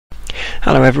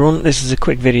Hello everyone, this is a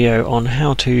quick video on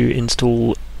how to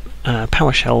install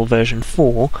PowerShell version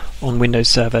 4 on Windows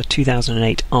Server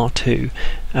 2008 R2.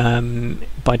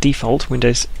 By default,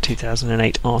 Windows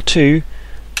 2008 R2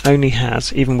 only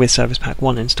has, even with Service Pack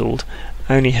 1 installed,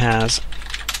 only has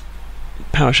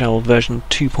PowerShell version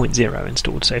 2.0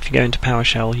 installed. So if you go into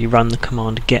PowerShell, you run the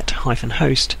command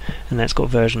get-host, and that's got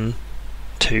version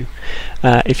 2.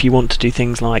 If you want to do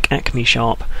things like Acme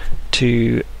Sharp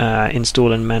to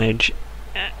install and manage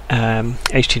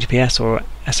HTTPS or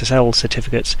SSL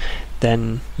certificates,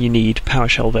 then you need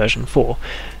PowerShell version 4.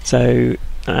 So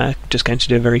just going to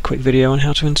do a very quick video on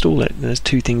how to install it. There's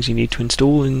two things you need to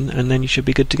install, and then you should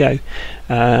be good to go.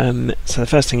 So the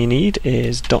first thing you need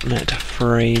is .NET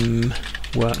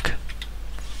Framework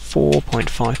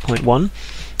 4.5.1.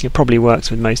 It probably works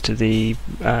with most of the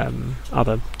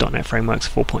other .NET frameworks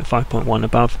 4.5.1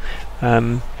 above,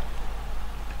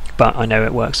 but I know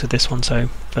it works with this one, so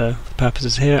for the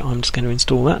purposes here I'm just going to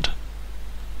install that.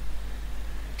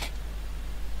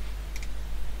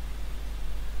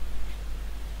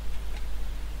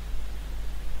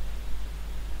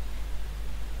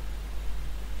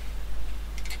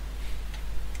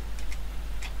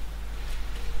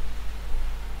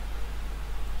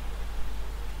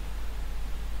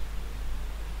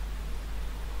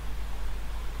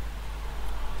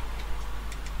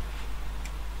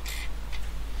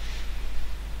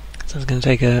 So it's going to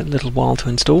take a little while to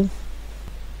install.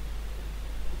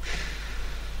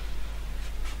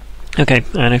 Okay,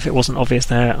 and if it wasn't obvious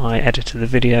there, I edited the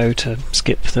video to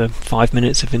skip the 5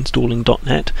 minutes of installing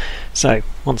 .NET. So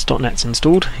once .NET's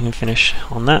installed, you can finish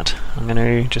on that. I'm going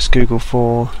to just Google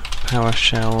for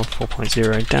PowerShell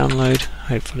 4.0 download.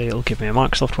 Hopefully it'll give me a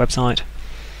Microsoft website.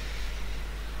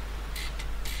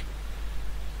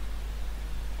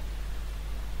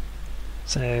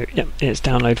 So, yep, it's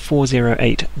download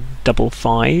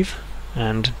 40855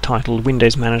 and titled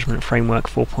Windows Management Framework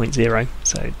 4.0.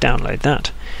 So download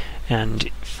that. And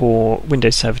for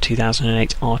Windows Server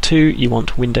 2008 R2, you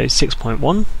want Windows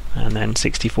 6.1 and then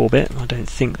 64-bit. I don't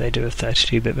think they do a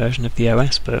 32-bit version of the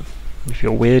OS, but if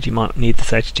you're weird, you might need the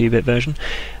 32-bit version.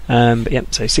 But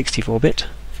yep, so 64-bit.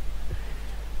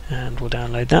 And we'll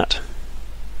download that.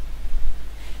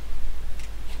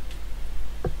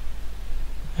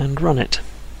 And run it.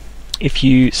 If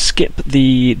you skip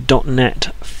the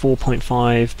 .NET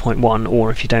 4.5.1, or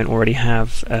if you don't already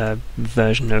have a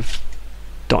version of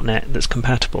 .NET that's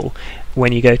compatible,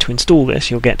 when you go to install this,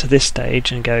 you'll get to this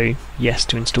stage and go yes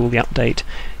to install the update.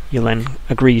 You'll then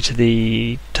agree to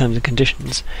the terms and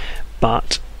conditions,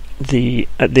 but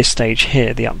at this stage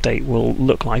here, the update will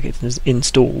look like it's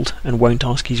installed and won't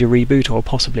ask you to reboot, or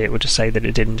possibly it will just say that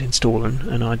it didn't install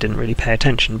and I didn't really pay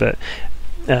attention, but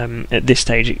at this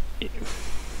stage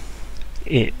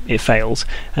it fails,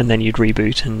 and then you'd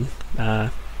reboot and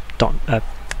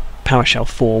PowerShell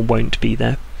 4 won't be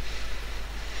there.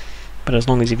 But as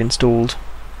long as you've installed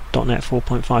 .NET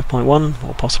 4.5.1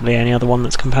 or possibly any other one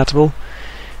that's compatible,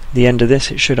 the end of this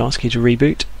it should ask you to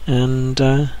reboot, and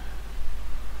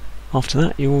after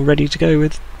that you're ready to go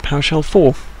with PowerShell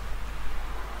 4.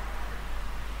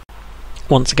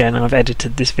 Once again, I've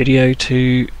edited this video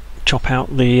to chop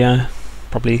out the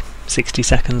probably 60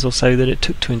 seconds or so that it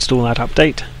took to install that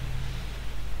update.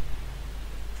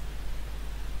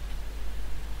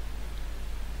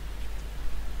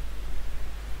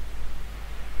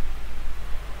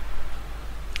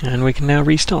 And we can now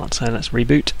restart, so let's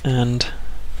reboot and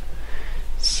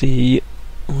see,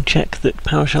 we'll check that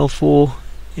PowerShell 4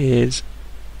 is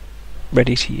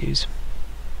ready to use.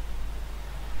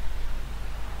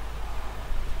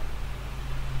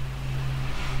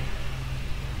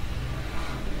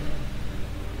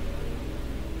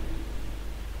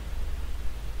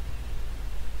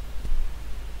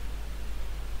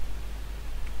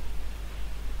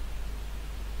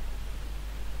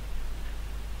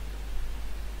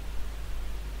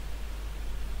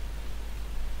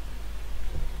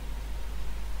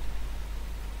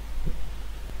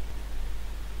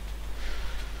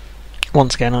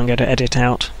 Once again, I'm going to edit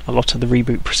out a lot of the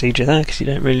reboot procedure there, because you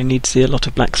don't really need to see a lot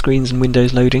of black screens and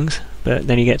Windows loadings. But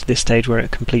then you get to this stage where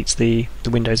it completes the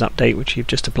Windows update, which you've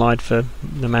just applied for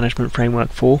the Management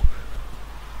Framework 4.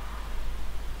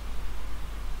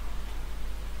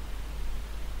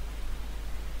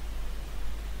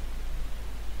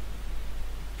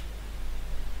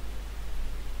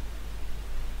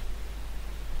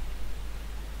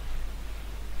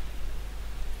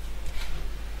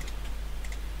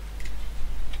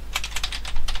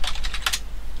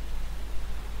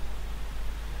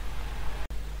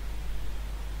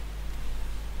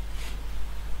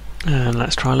 And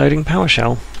let's try loading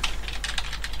PowerShell.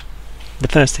 The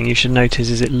first thing you should notice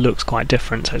is it looks quite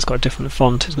different. So it's got a different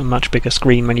font, it's got a much bigger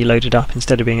screen when you load it up.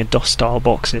 Instead of being a DOS style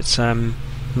box, it's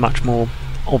much more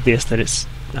obvious that it's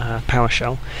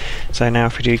PowerShell. So now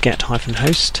if we do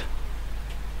get-host,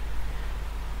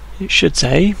 it should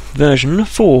say version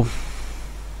 4.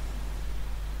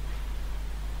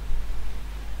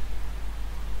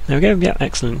 There we go, yeah,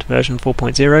 excellent, version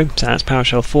 4.0, so that's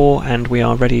PowerShell 4, and we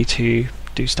are ready to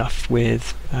do stuff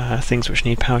with things which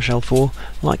need PowerShell 4,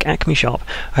 like Acme Sharp.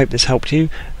 I hope this helped you.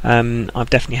 I've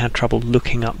definitely had trouble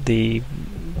looking up the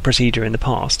procedure in the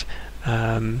past.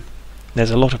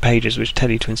 There's a lot of pages which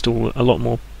tell you to install a lot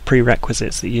more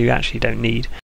prerequisites that you actually don't need.